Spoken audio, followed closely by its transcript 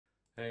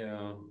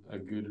A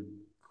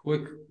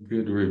quick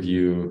good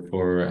review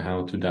for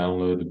how to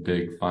download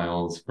big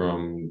files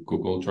from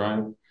Google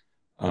Drive.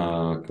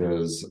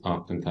 Because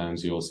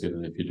oftentimes you'll see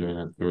that if you're doing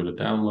it through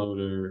the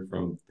downloader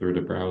through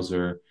the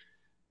browser,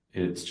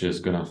 it's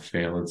just gonna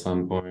fail at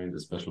some point,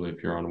 especially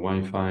if you're on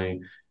Wi-Fi.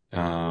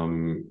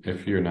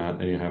 If you're not,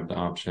 and you have the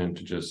option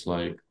to just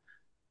like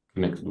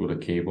connect it with a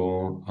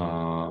cable,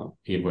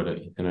 with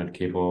an Ethernet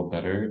cable,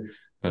 better.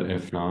 But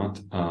if not,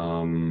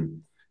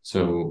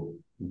 so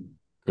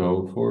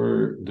go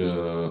for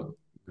the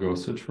go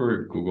search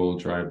for Google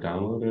Drive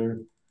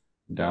downloader,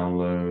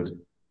 download,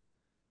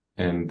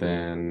 and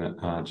then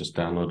just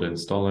download and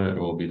install it. It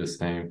will be the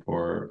same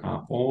for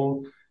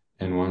Apple.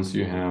 And once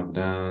you have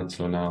that,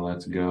 so now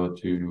let's go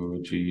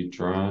to G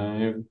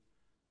Drive.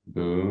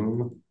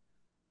 Boom.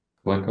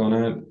 Click on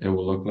it. It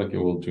will look like it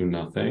will do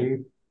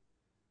nothing,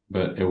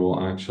 but it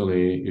will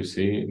actually, you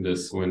see,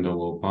 this window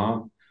will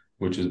pop,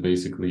 which is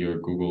basically your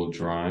Google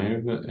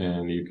Drive.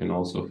 And you can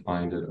also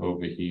find it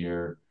over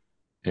here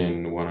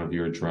in one of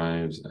your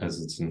drives as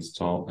it's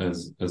installed,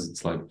 as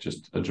it's like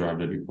just a drive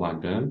that you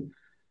plugged in.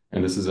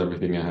 And this is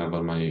everything I have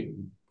on my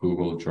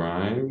Google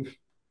Drive.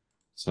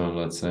 So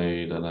let's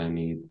say that I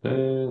need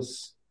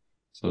this.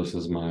 So this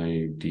is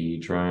my D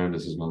drive,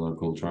 this is my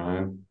local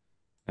drive,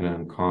 and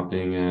I'm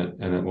copying it,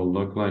 and it will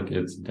look like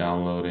it's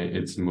downloading,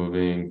 it's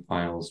moving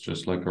files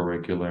just like a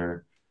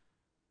regular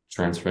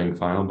transferring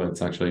file, but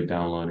it's actually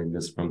downloading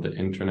this from the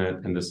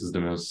internet, and this is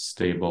the most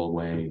stable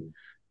way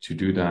to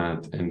do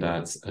that, and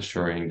that's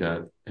assuring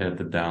that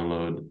the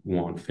download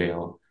won't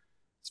fail,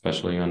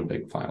 especially on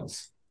big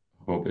files.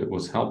 Hope it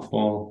was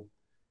helpful.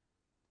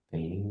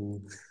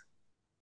 Thanks.